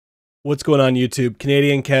What's going on YouTube?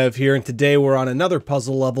 Canadian Kev here, and today we're on another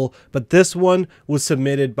puzzle level, but this one was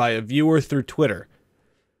submitted by a viewer through Twitter.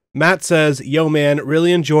 Matt says, "Yo man,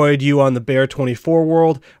 really enjoyed you on the Bear 24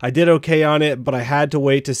 world. I did okay on it, but I had to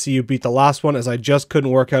wait to see you beat the last one as I just couldn't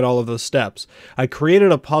work out all of those steps. I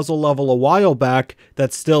created a puzzle level a while back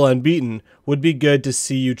that's still unbeaten. Would be good to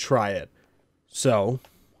see you try it." So,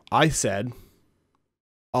 I said,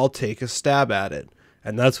 I'll take a stab at it.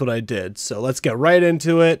 And that's what I did. So let's get right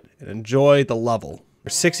into it and enjoy the level.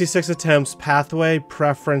 There's 66 attempts, pathway,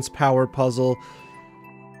 preference, power puzzle,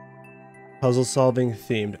 puzzle solving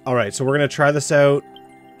themed. All right, so we're gonna try this out.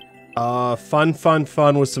 Fun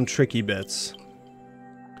with some tricky bits.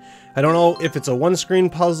 I don't know if it's a one-screen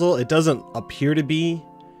puzzle. It doesn't appear to be.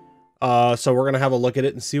 So we're gonna have a look at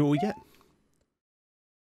it and see what we get.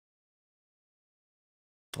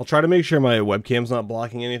 I'll try to make sure my webcam's not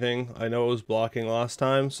blocking anything. I know it was blocking last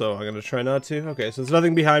time, so I'm gonna try not to. Okay, so there's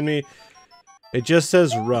nothing behind me. It just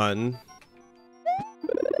says run.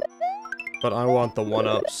 But I want the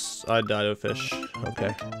one-ups. I died of fish.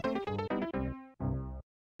 Okay.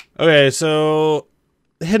 Okay, so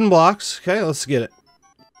hidden blocks. Okay, let's get it.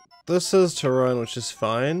 This says to run, which is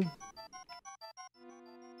fine.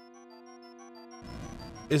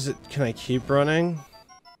 Can I keep running?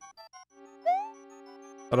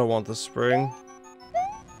 I don't want the spring.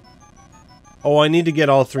 Oh, I need to get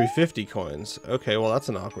all 350 coins. Okay, well that's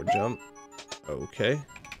an awkward jump. Okay.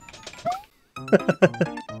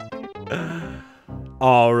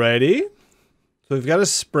 Alrighty. So we've got a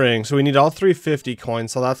spring, so we need all 350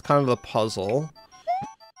 coins, so that's kind of the puzzle.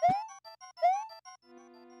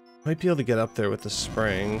 Might be able to get up there with the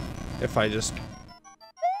spring if I just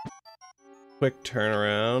quick turn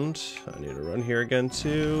around. I need to run here again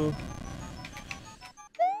too.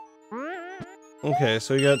 Okay,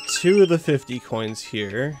 so we got 2 of the 50 coins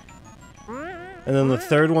here. And then the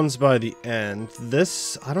third one's by the end.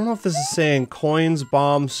 This, I don't know if this is saying coins,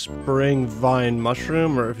 bomb, spring, vine,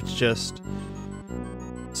 mushroom, or if it's just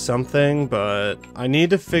something, but I need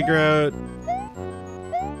to figure out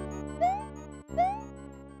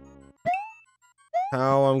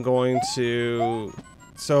how I'm going to...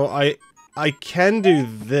 So I can do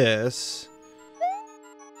this.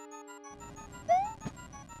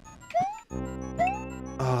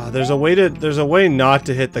 There's a way not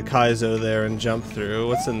to hit the Kaizo there and jump through.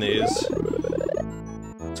 What's in these?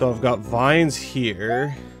 So I've got vines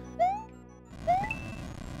here.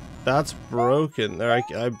 That's broken. There,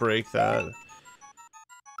 I break that.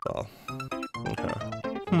 Well, okay.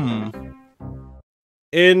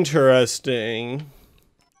 Interesting.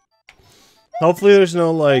 Hopefully there's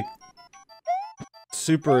no, like,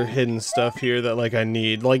 super hidden stuff here that, like, I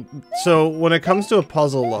need. Like, so when it comes to a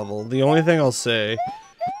puzzle level, the only thing I'll say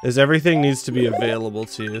is everything needs to be available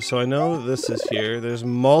to you. So I know that this is here. There's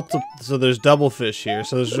so there's double fish here.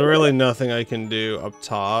 So there's really nothing I can do up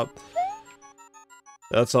top.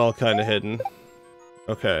 That's all kind of hidden.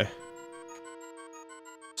 Okay.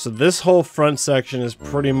 So this whole front section is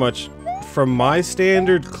pretty much, from my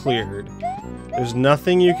standard, cleared. There's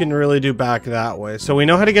nothing you can really do back that way. So we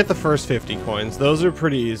know how to get the first 50 coins. Those are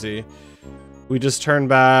pretty easy. We just turn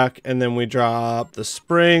back and then we drop the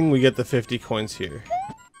spring. We get the 50 coins here.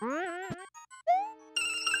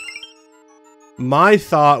 My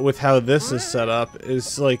thought with how this is set up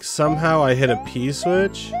is like somehow I hit a P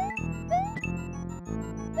switch.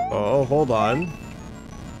 Oh, hold on.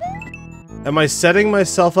 Am I setting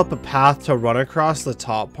myself up a path to run across the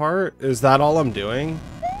top part? Is that all I'm doing?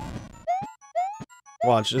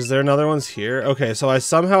 Watch, is there another one's here? Okay, so I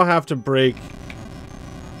somehow have to break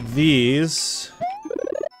these.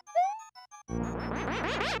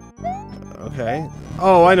 Okay.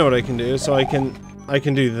 Oh, I know what I can do. So I can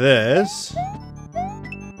do this.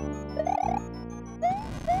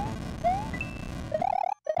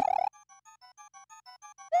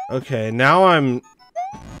 Okay, now I'm...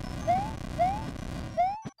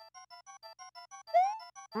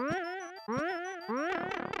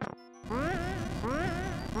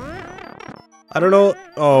 I don't know.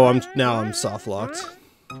 Oh, now I'm soft locked.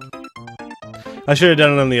 I should have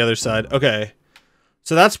done it on the other side. Okay.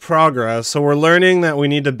 So that's progress. So we're learning that we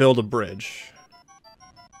need to build a bridge.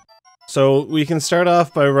 So we can start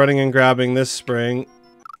off by running and grabbing this spring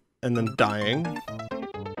and then dying.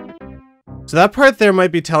 So that part there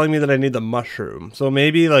might be telling me that I need the mushroom. So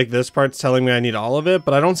maybe like this part's telling me I need all of it,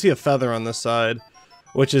 but I don't see a feather on this side,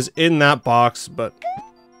 which is in that box, but...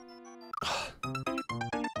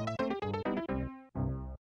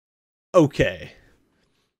 Okay.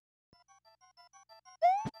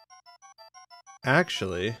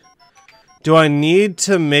 Actually, do I need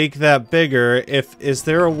to make that bigger? Is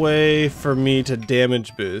there a way for me to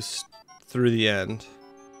damage boost? through the end.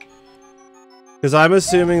 Because I'm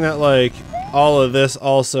assuming that, like, all of this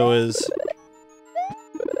also is...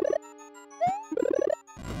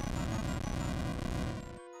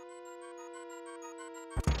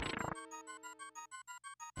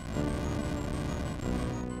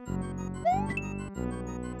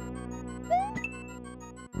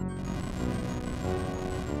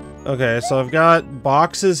 Okay, so I've got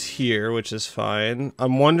boxes here, which is fine.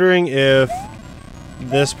 I'm wondering if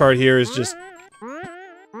this part here is just...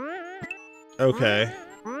 Okay.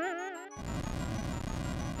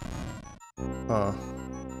 Huh.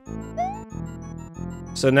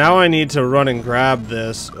 So now I need to run and grab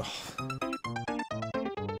this. Ugh.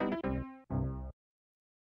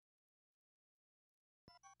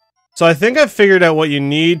 So I think I've figured out what you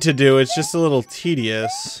need to do. It's just a little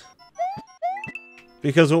tedious.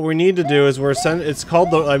 Because what we need to do is it's called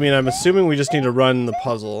the, I mean, I'm assuming we just need to run the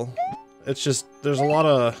puzzle. It's just, there's a lot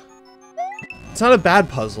of, it's not a bad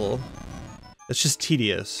puzzle. It's just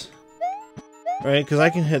tedious. Right? Because I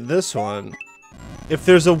can hit this one. If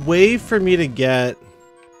there's a way for me to get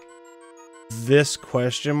this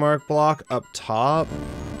question mark block up top.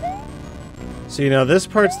 So, you know, this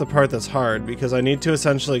part's the part that's hard because I need to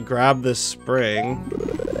essentially grab this spring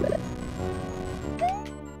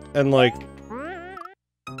and, like,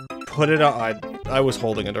 put it on. I was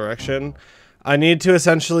holding a direction. I need to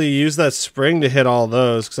essentially use that spring to hit all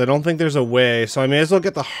those because I don't think there's a way. So I may as well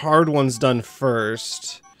get the hard ones done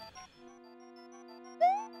first.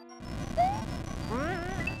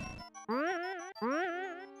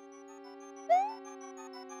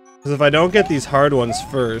 Because if I don't get these hard ones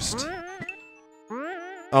first,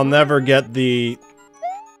 I'll never get the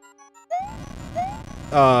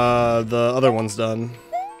other ones done.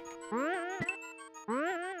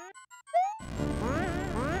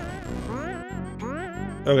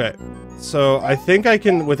 Okay, so I think I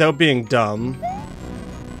can, without being dumb,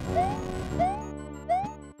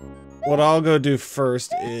 what I'll go do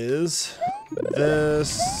first is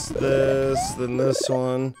this, then this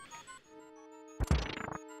one.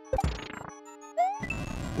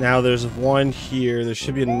 Now there's one here, there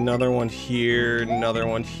should be another one here, another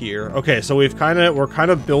one here. Okay, so we're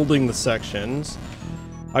kind of building the sections.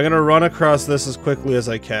 I'm gonna run across this as quickly as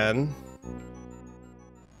I can.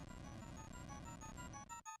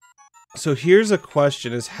 So here's a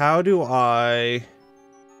question, is how do I...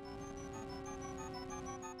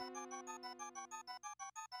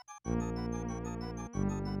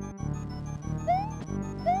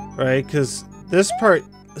 Right, because this part...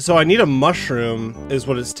 So I need a mushroom, is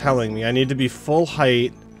what it's telling me. I need to be full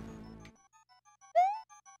height.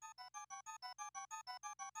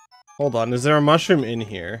 Hold on, is there a mushroom in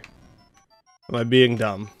here? Am I being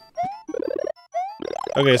dumb?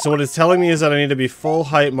 Okay, so what it's telling me is that I need to be full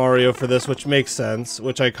height Mario for this, which makes sense,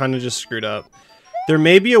 which I kind of just screwed up. There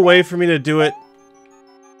may be a way for me to do it.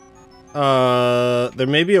 There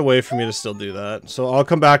may be a way for me to still do that. So I'll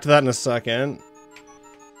come back to that in a second.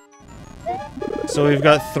 So we've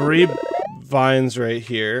got 3 vines right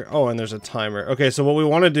here. Oh, and there's a timer. Okay, so what we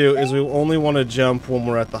want to do is we only want to jump when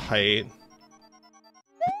we're at the height.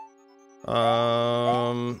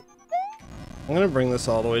 I'm gonna bring this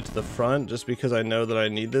all the way to the front just because I know that I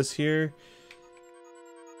need this here.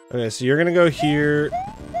 Okay, so you're gonna go here.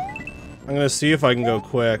 I'm gonna see if I can go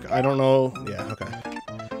quick. I don't know. Yeah,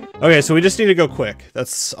 okay. Okay, so we just need to go quick.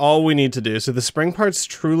 That's all we need to do. So the spring part's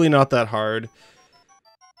truly not that hard.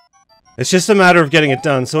 It's just a matter of getting it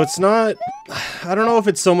done. So it's not... I don't know if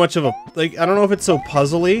it's so much of a... Like, I don't know if it's so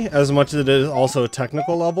puzzly as much as it is also a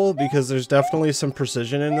technical level, because there's definitely some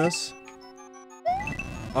precision in this.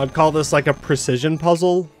 I'd call this like a precision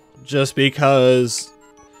puzzle, just because...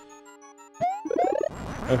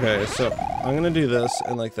 Okay, so I'm gonna do this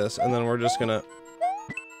and like this, and then we're just gonna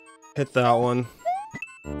hit that one.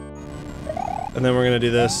 And then we're gonna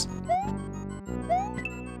do this.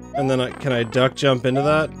 And then can I duck jump into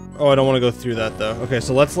that? Oh, I don't want to go through that though. Okay,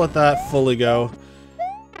 so let's let that fully go.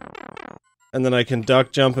 And then I can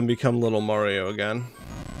duck jump and become Little Mario again.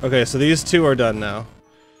 Okay, so these 2 are done now.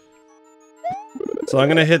 So I'm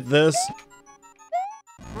gonna hit this.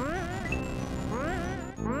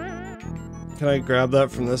 Can I grab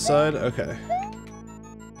that from this side? Okay.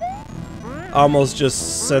 Almost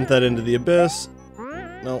just sent that into the abyss.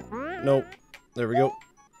 Nope. Nope. There we go.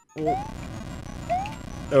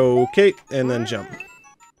 Okay, and then jump.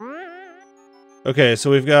 Okay, so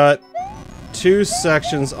we've got 2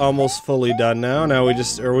 sections almost fully done now. Now we've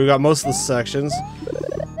got most of the sections.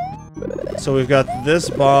 So we've got this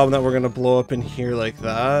bomb that we're gonna blow up in here like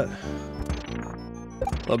that.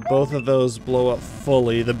 Let both of those blow up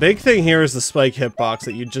fully. The big thing here is the spike hitbox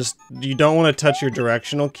that you don't want to touch your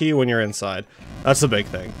directional key when you're inside. That's the big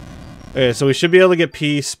thing. Okay, so we should be able to get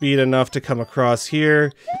P speed enough to come across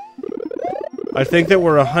here. I think that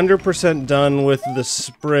we're 100% done with the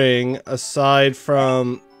spring, aside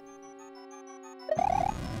from...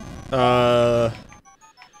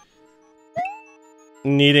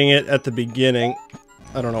 needing it at the beginning.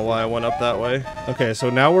 I don't know why I went up that way. Okay, so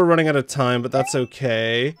now we're running out of time, but that's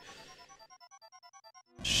okay.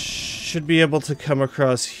 Should be able to come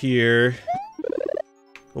across here.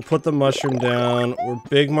 We'll put the mushroom down. We're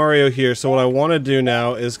Big Mario here, so what I want to do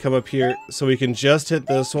now is come up here so we can just hit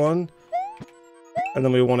this one. And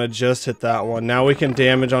then we want to just hit that one. Now we can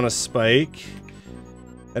damage on a spike.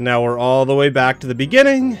 And now we're all the way back to the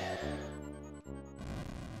beginning.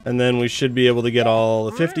 And then we should be able to get all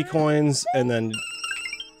the 50 coins and then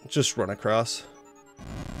just run across.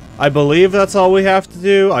 I believe that's all we have to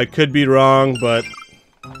do. I could be wrong, but...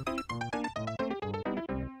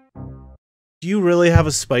 Do you really have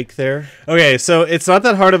a spike there? Okay, so it's not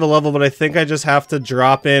that hard of a level, but I think I just have to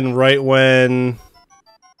drop in right when...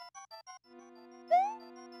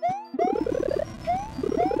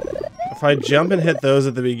 If I jump and hit those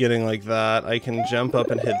at the beginning like that, I can jump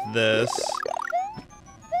up and hit this.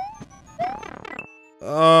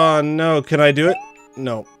 Oh, no. Can I do it?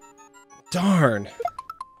 No. Darn.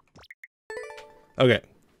 Okay.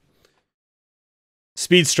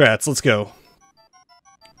 Speed strats. Let's go.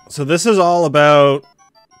 So this is all about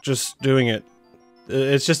just doing it.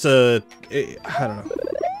 It's just I don't know.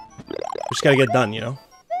 We just gotta get done, you know?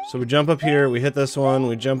 So we jump up here, we hit this one,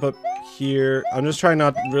 we jump up here. I'm just trying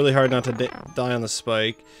really hard not to die on the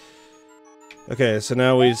spike. Okay, so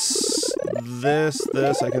now this,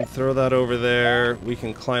 I can throw that over there. We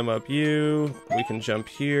can climb up you. We can jump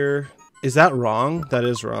here. Is that wrong? That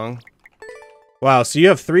is wrong. Wow, so you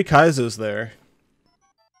have 3 Kaizos there.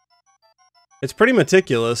 It's pretty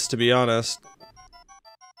meticulous, to be honest.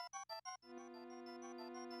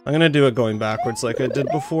 I'm gonna do it going backwards like I did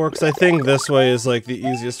before, because I think this way is like the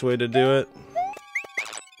easiest way to do it.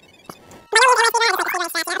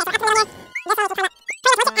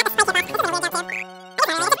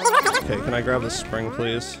 Okay, can I grab the spring,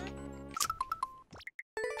 please?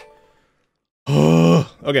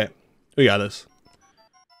 Okay, we got this.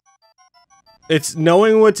 It's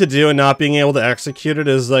knowing what to do and not being able to execute it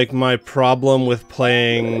is like my problem with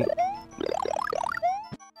playing...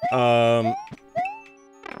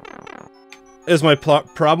 is my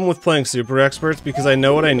problem with playing Super Experts, because I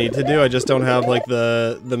know what I need to do, I just don't have like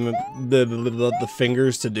the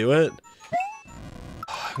fingers to do it.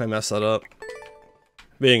 I messed that up.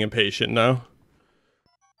 Being impatient now.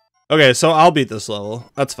 Okay, so I'll beat this level.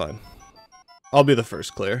 That's fine. I'll be the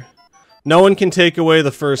first clear. No one can take away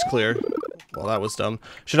the first clear. Well, that was dumb.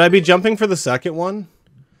 Should I be jumping for the second one?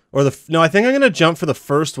 Or the... No, I think I'm gonna jump for the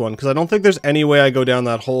first one, because I don't think there's any way I go down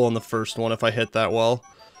that hole on the first one if I hit that well.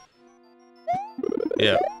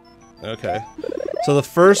 Yeah. Okay. So the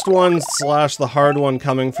first one / the hard one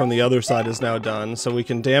coming from the other side is now done. So we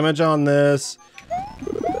can damage on this.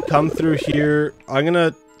 Come through here. I'm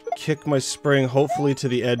gonna kick my spring hopefully to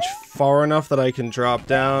the edge far enough that I can drop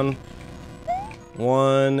down.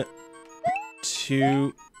 1,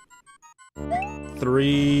 2,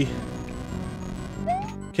 3.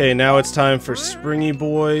 Okay, now it's time for Springy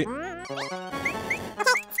Boy.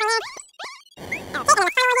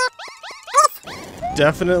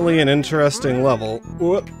 Definitely an interesting level.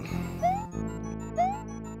 Whoop.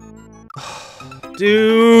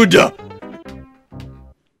 Dude!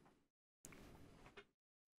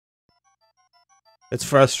 It's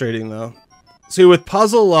frustrating, though. See, with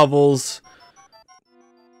puzzle levels...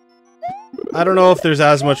 I don't know if there's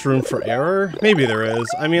as much room for error. Maybe there is.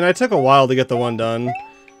 I mean, I took a while to get the one done.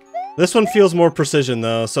 This one feels more precision,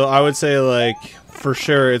 though, so I would say, like, for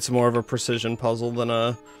sure it's more of a precision puzzle than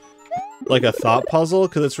a... like a thought puzzle,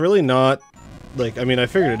 because it's really not... like, I mean, I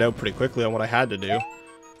figured it out pretty quickly on what I had to do.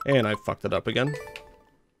 And I fucked it up again.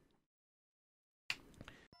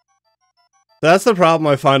 That's the problem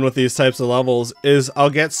I find with these types of levels, is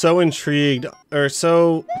I'll get so intrigued, or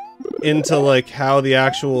so into, like, how the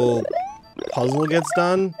actual puzzle gets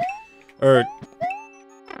done, or,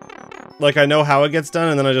 like, I know how it gets done,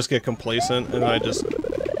 and then I just get complacent, and I just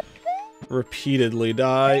repeatedly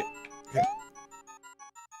die. Okay.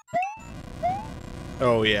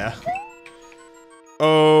 Oh, yeah.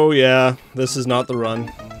 Oh, yeah. This is not the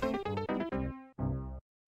run.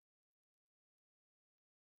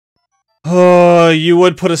 Oh, you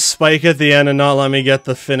would put a spike at the end and not let me get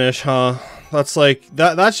the finish, huh? That's like...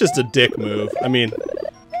 that's just a dick move. I mean,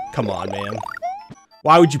 come on, man.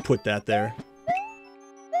 Why would you put that there?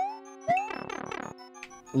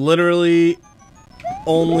 Literally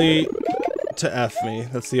only to F me.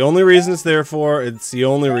 That's the only reason it's there for. It's the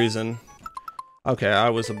only reason. Okay, I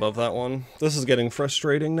was above that one. This is getting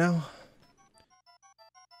frustrating now.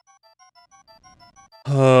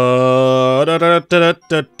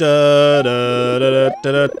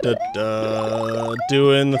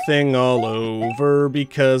 Doing the thing all over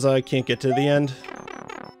because I can't get to the end.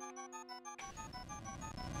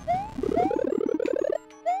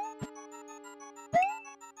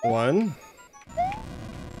 One.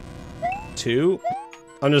 Two.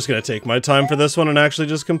 I'm just gonna take my time for this one and actually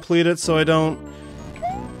just complete it so I don't...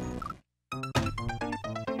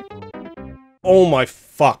 Oh my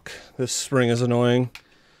fuck. This spring is annoying.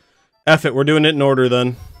 F it, we're doing it in order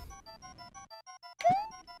then.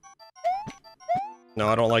 No,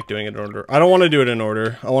 I don't like doing it in order. I don't want to do it in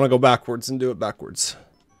order. I want to go backwards and do it backwards.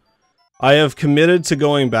 I have committed to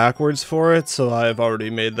going backwards for it, so I have already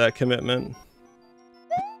made that commitment.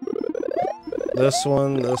 This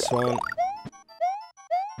one, this one.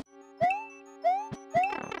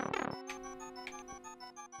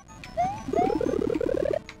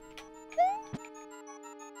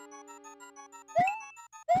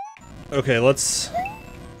 Okay, let's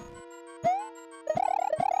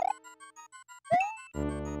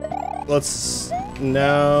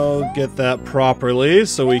now get that properly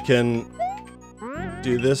so we can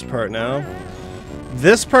do this part now.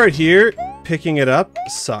 This part here, picking it up,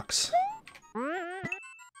 sucks.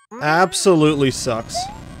 Absolutely sucks.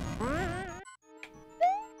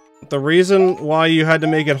 The reason why you had to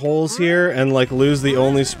make it holes here and like lose the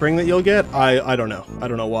only spring that you'll get, I don't know. I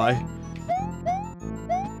don't know why.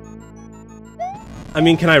 I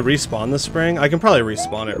mean, can I respawn the spring? I can probably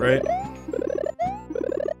respawn it, right?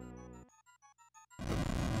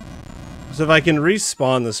 So if I can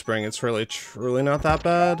respawn the spring, it's really truly not that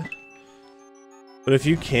bad. But if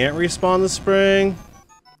you can't respawn the spring,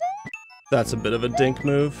 that's a bit of a dink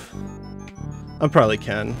move. I probably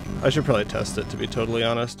can. I should probably test it, to be totally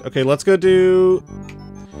honest. Okay, let's go do...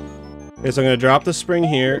 Okay, so I'm gonna drop the spring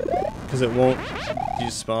here, because it won't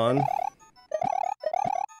despawn.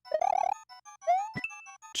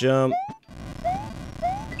 Jump.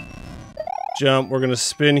 Jump. We're gonna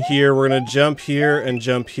spin here, we're gonna jump here, and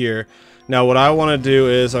jump here. Now what I want to do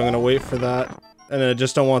is, I'm gonna wait for that, and I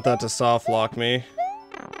just don't want that to soft lock me.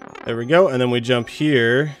 There we go, and then we jump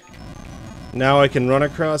here. Now I can run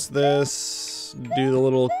across this, do the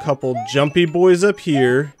little couple jumpy boys up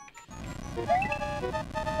here.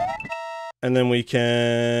 And then we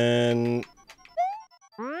can...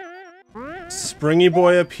 springy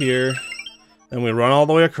boy up here. And we run all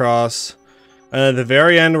the way across. And at the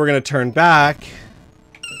very end, we're going to turn back.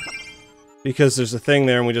 Because there's a thing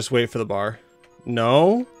there and we just wait for the bar.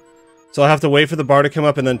 No? So I'll have to wait for the bar to come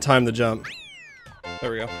up and then time the jump.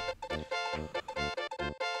 There we go.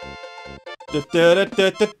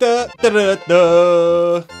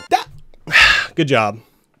 Good job.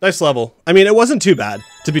 Nice level. I mean, it wasn't too bad,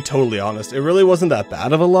 to be totally honest. It really wasn't that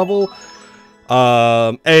bad of a level.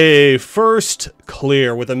 A first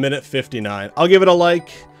clear with 1:59. I'll give it a like.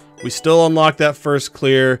 We still unlocked that first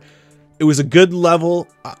clear. It was a good level.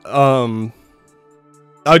 I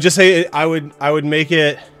would just say I would make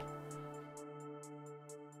it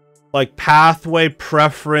like pathway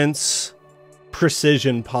preference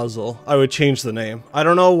precision puzzle. I would change the name. I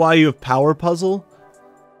don't know why you have power puzzle.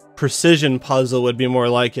 Precision puzzle would be more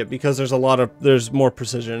like it because there's more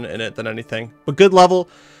precision in it than anything. But good level.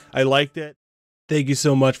 I liked it. Thank you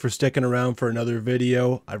so much for sticking around for another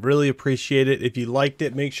video. I really appreciate it. If you liked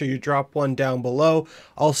it, make sure you drop one down below.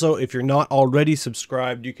 Also, if you're not already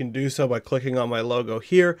subscribed, you can do so by clicking on my logo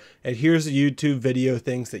here. And here's the YouTube video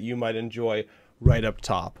things that you might enjoy right up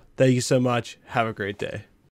top. Thank you so much. Have a great day.